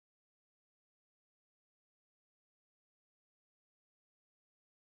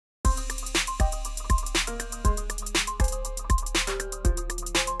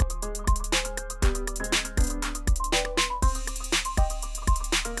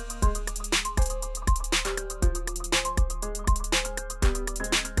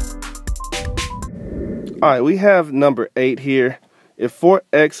Alright, we have number 8 here. If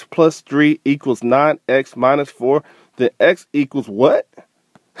 4x plus 3 equals 9x minus 4, then x equals what?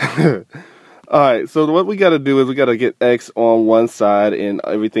 Alright, so what we got to do is we got to get x on one side and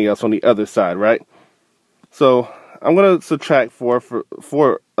everything else on the other side, right? So I'm going to subtract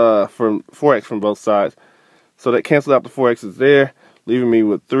 4x from both sides. So that cancels out the 4x's there, leaving me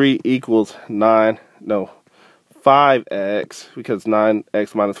with 3 equals 5x, because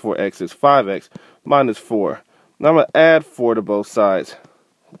 9x minus 4x is 5x, minus 4. Now I'm going to add 4 to both sides.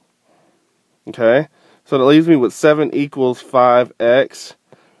 Okay? So that leaves me with 7 equals 5x.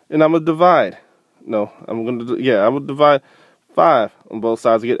 And I'm going to divide. I'm going to divide 5 on both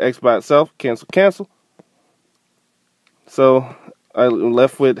sides to get x by itself. Cancel, cancel. So I'm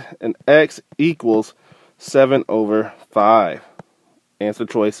left with an x equals 7/5. Answer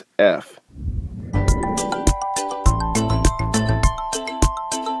choice F.